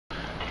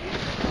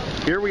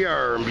Here we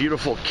are in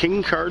beautiful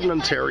Kincardine,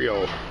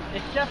 Ontario.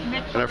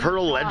 And I've heard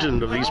a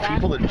legend of these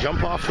people that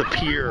jump off the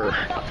pier.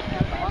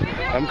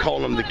 I'm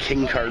calling them the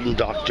Kincardine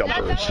dock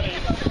jumpers.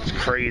 It's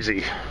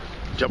crazy.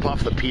 Jump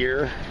off the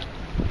pier.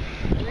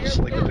 It's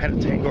like the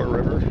Penetangor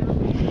River.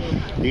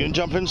 You gonna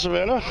jump in,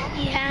 Savannah?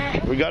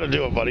 Yeah. We gotta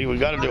do it, buddy. We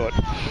gotta do it.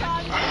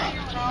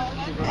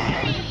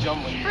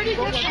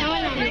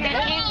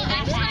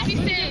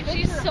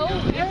 She's so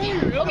busy.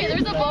 Okay,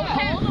 there's a boat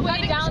all the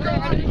way down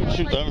there.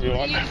 Shoot them if you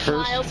want.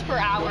 Miles per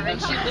hour,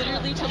 and she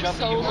literally took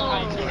so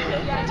long.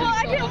 Well,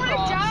 I didn't want to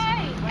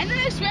die. And then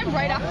I swam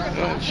right after it.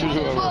 Shoot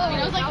whoever.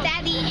 I was like,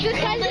 Daddy, you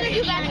guys are going to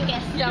do back.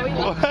 Yeah, we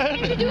What?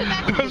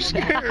 I'm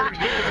scared.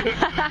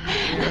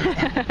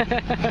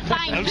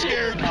 Fine. I'm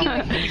scared.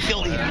 Be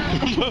silly.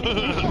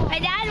 My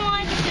dad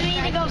wants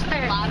me to go first.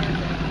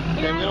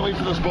 Okay, I'm gonna wait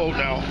for this boat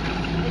now.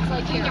 It's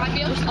like, here,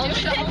 I'll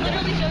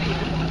literally show you.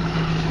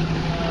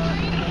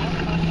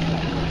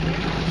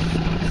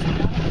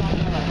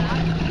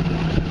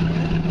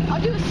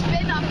 I'll do a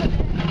spin off of it.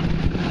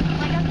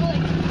 Like, I'm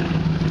like...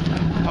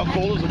 How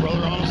cold is it,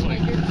 brother, honestly?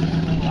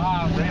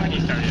 Right when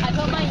you started. I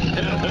put my...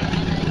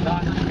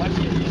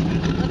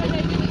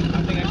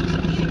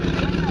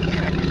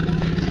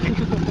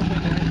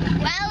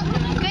 Well,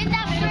 good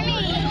enough for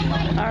me.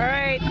 All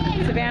right,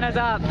 Savannah's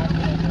up.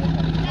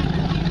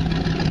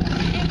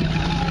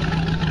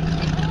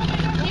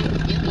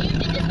 You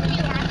did this to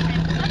me last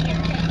time.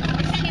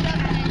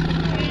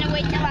 We're going to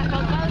wait till our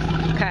boat goes.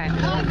 Okay.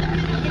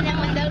 And then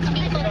when those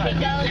people can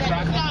go,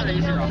 then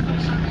it's gone.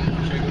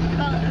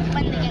 Well,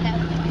 when they get out.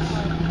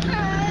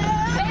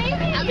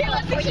 I'll do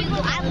it for you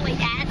gladly,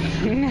 Dad.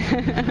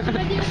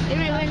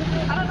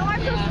 I don't know,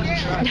 I'm so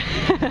scared.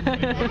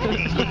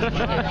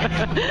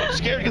 I'm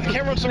scared. Get the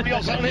camera on somebody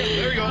else. On it.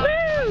 There you go. Woo!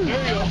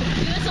 There you go.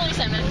 It's only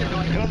 7 minutes. Get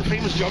on the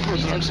famous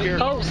jumpers and I'm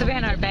scared. Oh,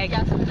 Savannah, our bag. No,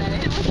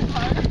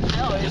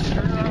 it's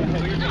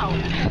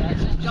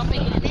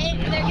jumping in.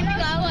 They're going to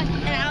go,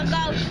 and I'll go.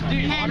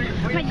 And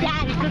my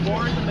dad.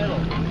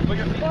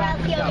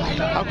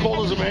 How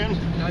cold is it, man?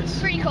 It's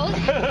pretty cold.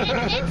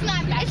 It's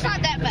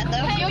not that bad,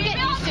 though. You'll get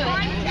used to it.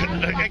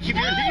 I keep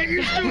hearing you get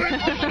used to it.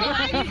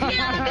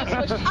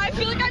 I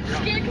feel like I'm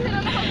scared because I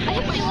don't know how I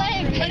hit my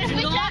leg. Like,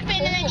 we jump in,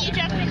 and then you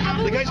jump in.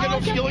 The guy's got no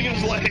feeling in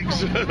his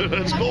legs.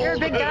 It's cold. You're a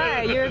big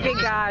guy. You're a big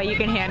guy. You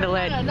can handle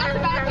it.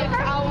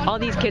 All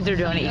these kids are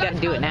doing it. You got to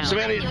do it now.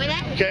 Savannah,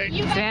 okay.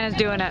 Savannah's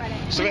doing it.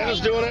 Savannah's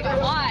doing it.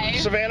 why.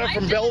 Savannah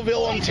from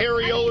Belleville,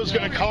 Ontario is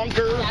going to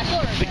conquer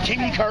the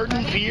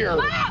Kincardine Pier.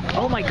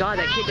 Oh my God,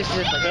 that kid just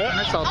did like a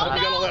somersault. We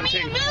got all that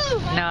tape.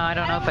 No, I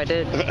don't know if I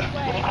did.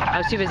 I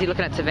was too busy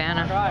looking at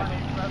Savannah.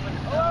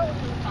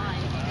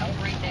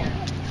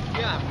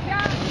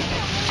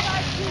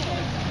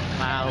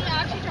 Wow,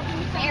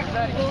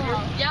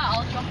 Yeah,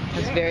 I'll jump.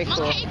 that's very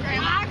cool. Okay,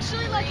 Grandma.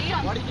 Actually, like,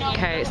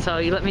 Okay, so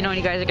you let me know when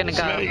you guys are gonna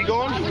Savannah, go. you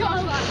going?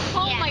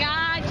 oh my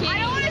God, I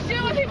don't want to do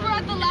it when people are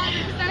at the ladder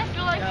because then I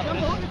feel like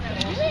jump over them.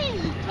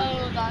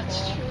 Oh,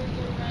 that's true.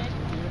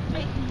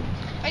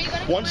 Are you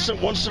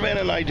gonna Once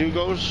Savannah and I do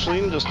go,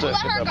 Celine, just hit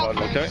that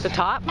button, okay? The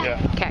top? Yeah.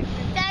 Okay.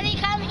 Daddy,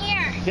 come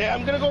here. Yeah,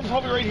 I'm going to go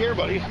probably right here,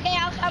 buddy. Okay,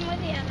 I'll come with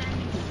you then.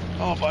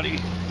 Oh, buddy.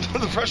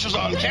 The pressure's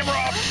on. Camera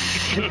off.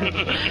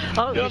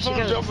 Oh, Yeah, here she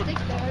someone's goes. jumping.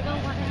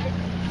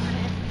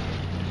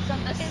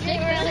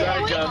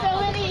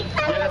 Daddy,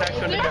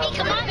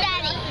 come on,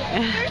 Daddy.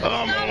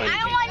 Oh, man. I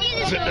don't want you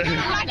to jump. I'm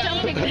not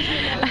jumping.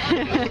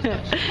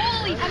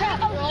 Holy crap.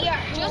 Here.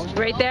 Just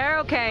Right there?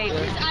 Okay.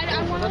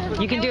 I want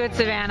to. You can do it,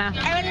 Savannah.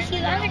 I want to see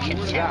the other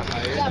kids too.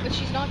 Yeah, but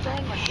she's not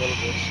drawing much.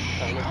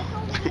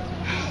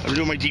 I'm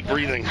doing my deep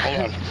breathing. Hold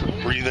on.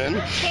 Breathe in.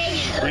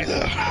 Breathe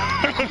out.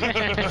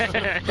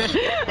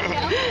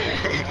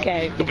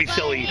 Okay. Don't be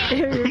silly.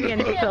 You're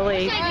gonna be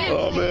silly.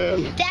 Oh,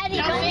 man. Daddy,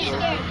 don't be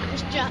scared.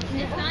 Just jump.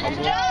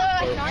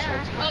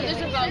 Oh,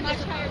 there's a boat.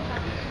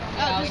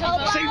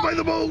 Saved by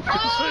the boat.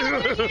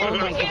 Oh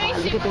my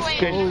God, look at this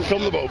Okay, boat.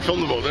 film the boat. Film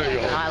the boat. There you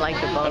go. I like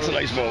the boat. That's a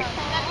nice boat.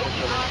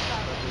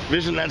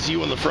 Vision, that's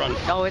you in the front.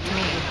 Oh, it's me.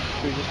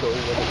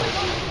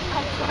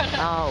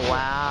 Oh,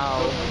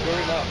 wow.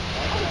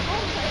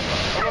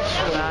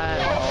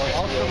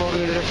 That's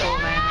beautiful,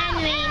 man. And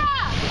me.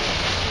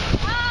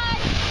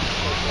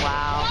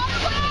 Wow.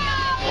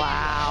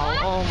 Wow.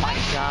 Oh my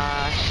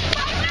gosh.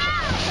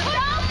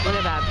 Look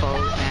at that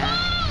boat, man.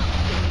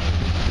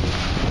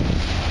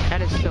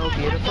 That is so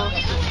beautiful.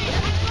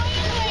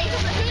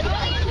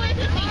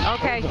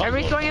 Okay,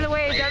 everybody's going in the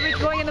waves.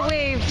 Everybody's going in the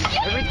waves.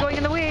 Everybody's going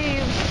in the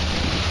waves.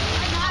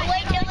 I'll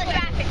wait till the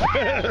traffic.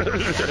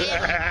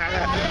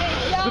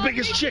 The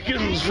biggest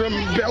chickens from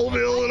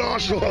Belleville and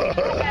Oshawa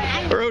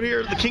are out here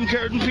at the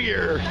Kincardine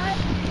Pier.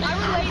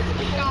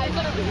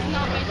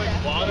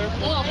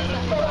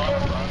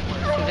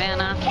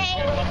 Savannah.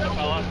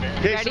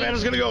 Okay,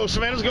 Savannah's gonna go.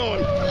 Savannah's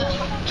going.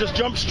 Just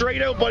jump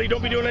straight out, buddy.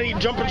 Don't be doing any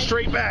jumping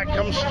straight back.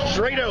 Come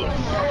straight out.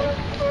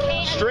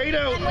 Straight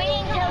out. I'm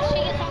waiting until she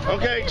gets off.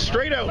 Okay,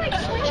 straight out.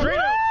 Straight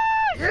out.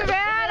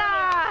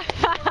 Savannah!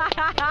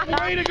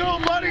 Way to go,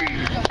 buddy.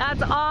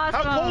 That's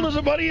awesome. How cold is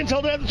it, buddy? And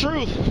tell Dad the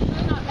truth.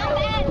 Not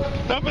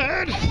bad. Not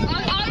bad.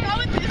 I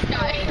would this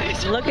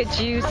guy. Look at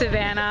you,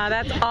 Savannah.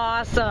 That's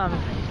awesome.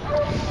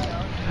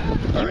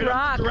 All right,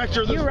 rock. I'm the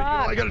director of this You video.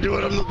 rock. I gotta do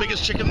it. I'm the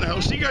biggest chicken in the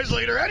house. See you guys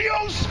later.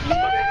 Adios!